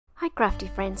Hi crafty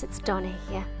friends, it's Donna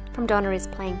here from Donna is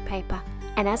Playing Paper,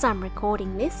 and as I'm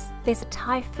recording this, there's a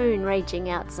typhoon raging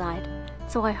outside,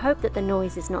 so I hope that the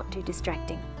noise is not too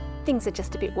distracting. Things are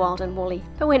just a bit wild and woolly,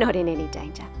 but we're not in any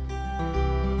danger.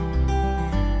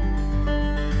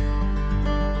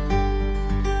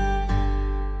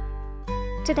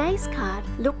 Today's card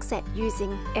looks at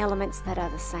using elements that are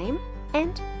the same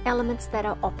and elements that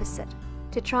are opposite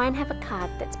to try and have a card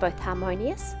that's both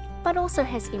harmonious but also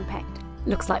has impact.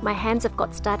 Looks like my hands have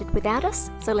got started without us,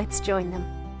 so let's join them.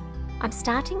 I'm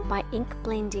starting by ink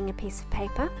blending a piece of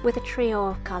paper with a trio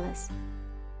of colours.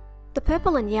 The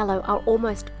purple and yellow are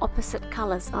almost opposite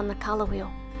colours on the colour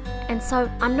wheel, and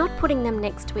so I'm not putting them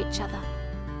next to each other,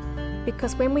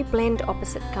 because when we blend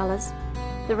opposite colours,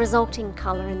 the resulting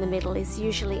colour in the middle is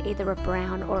usually either a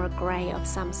brown or a grey of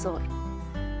some sort,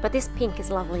 but this pink is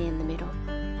lovely in the middle.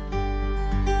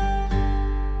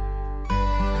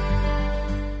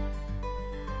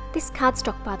 This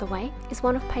cardstock, by the way, is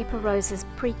one of Paper Rose's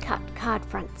pre-cut card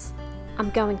fronts. I'm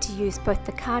going to use both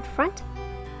the card front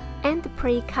and the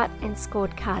pre-cut and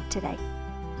scored card today.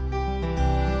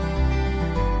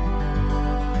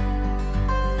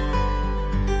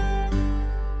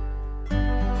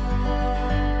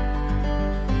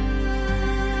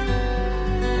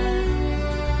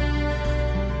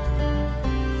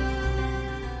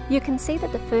 You can see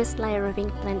that the first layer of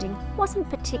ink blending wasn't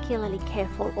particularly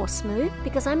careful or smooth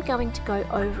because I'm going to go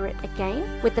over it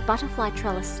again with the butterfly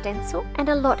trellis stencil and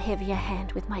a lot heavier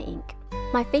hand with my ink.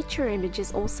 My feature image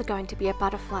is also going to be a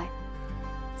butterfly,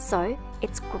 so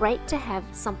it's great to have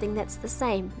something that's the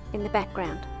same in the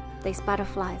background, these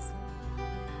butterflies.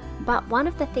 But one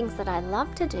of the things that I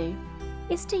love to do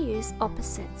is to use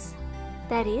opposites,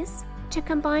 that is, to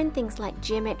combine things like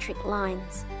geometric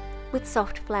lines with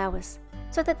soft flowers,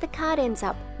 so that the card ends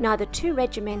up neither too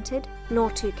regimented nor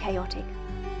too chaotic.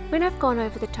 When I've gone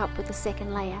over the top with the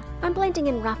second layer, I'm blending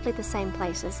in roughly the same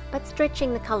places, but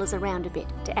stretching the colours around a bit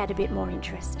to add a bit more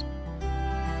interest.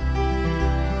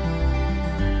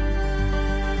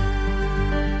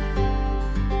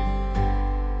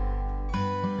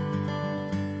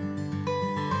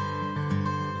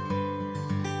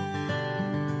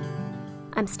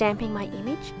 I'm stamping my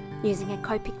image using a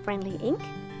Copic friendly ink,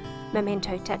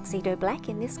 Memento Tuxedo Black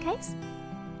in this case,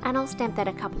 and I'll stamp that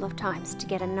a couple of times to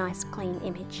get a nice clean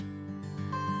image.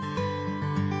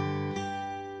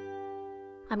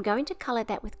 I'm going to colour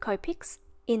that with Copics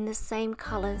in the same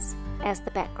colours as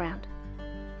the background.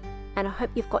 And I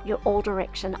hope you've got your all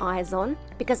direction eyes on,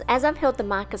 because as I've held the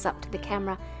markers up to the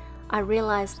camera, I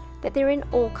realised that they're in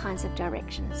all kinds of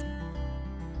directions.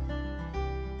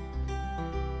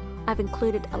 I've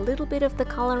included a little bit of the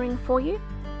colouring for you,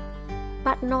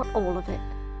 but not all of it.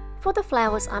 For the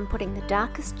flowers, I'm putting the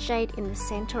darkest shade in the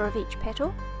centre of each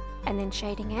petal and then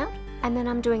shading out, and then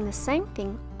I'm doing the same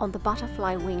thing on the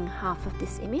butterfly wing half of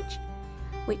this image,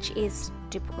 which is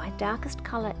to put my darkest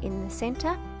colour in the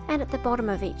centre and at the bottom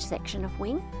of each section of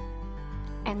wing,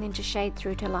 and then to shade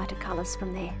through to lighter colours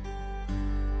from there.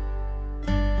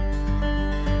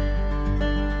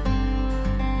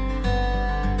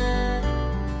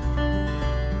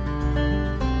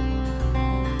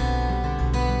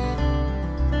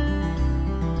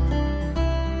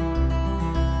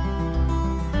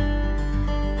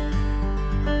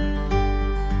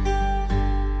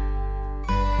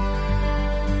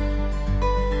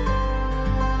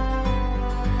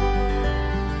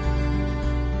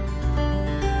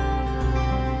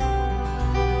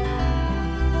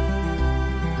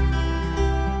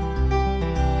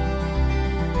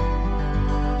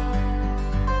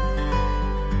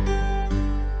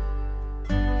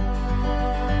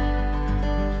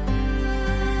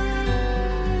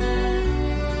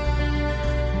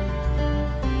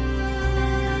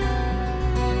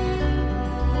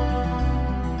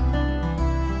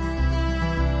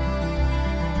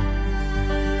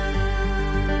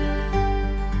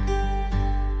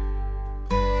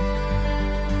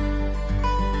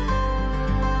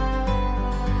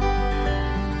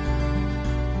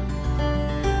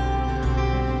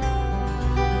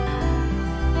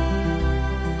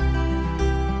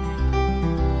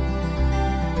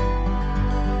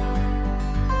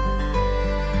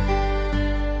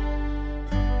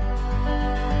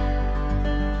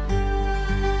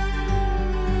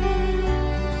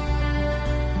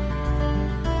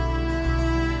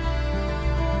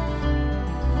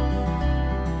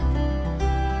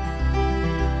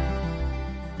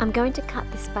 I'm going to cut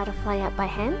this butterfly out by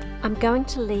hand. I'm going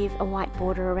to leave a white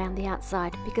border around the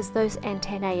outside because those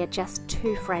antennae are just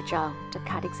too fragile to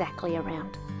cut exactly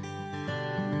around.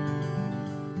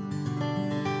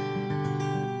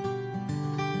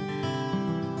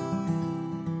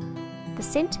 The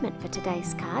sentiment for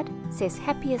today's card says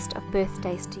happiest of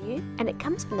birthdays to you, and it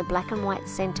comes from the black and white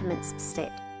sentiments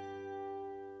set.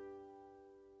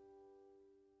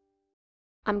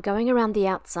 I'm going around the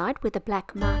outside with a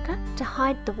black marker to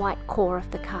hide the white core of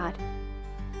the card.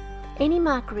 Any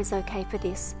marker is okay for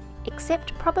this,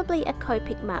 except probably a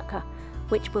Copic marker,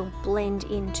 which will blend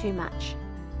in too much.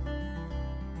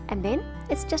 And then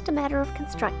it's just a matter of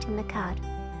constructing the card.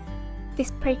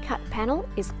 This pre-cut panel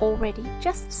is already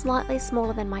just slightly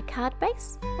smaller than my card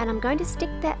base, and I'm going to stick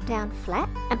that down flat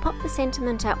and pop the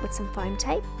sentiment out with some foam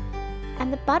tape.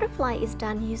 And the butterfly is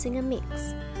done using a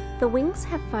mix. The wings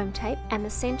have foam tape and the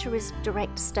centre is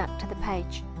direct stuck to the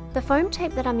page. The foam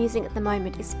tape that I'm using at the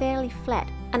moment is fairly flat,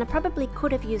 and I probably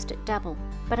could have used it double,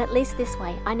 but at least this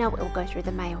way I know it will go through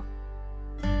the mail.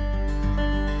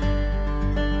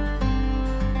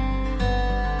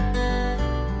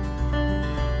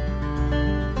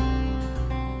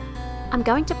 I'm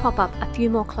going to pop up a few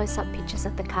more close-up pictures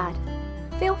of the card.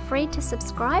 Feel free to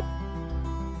subscribe.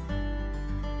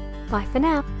 Bye for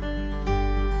now.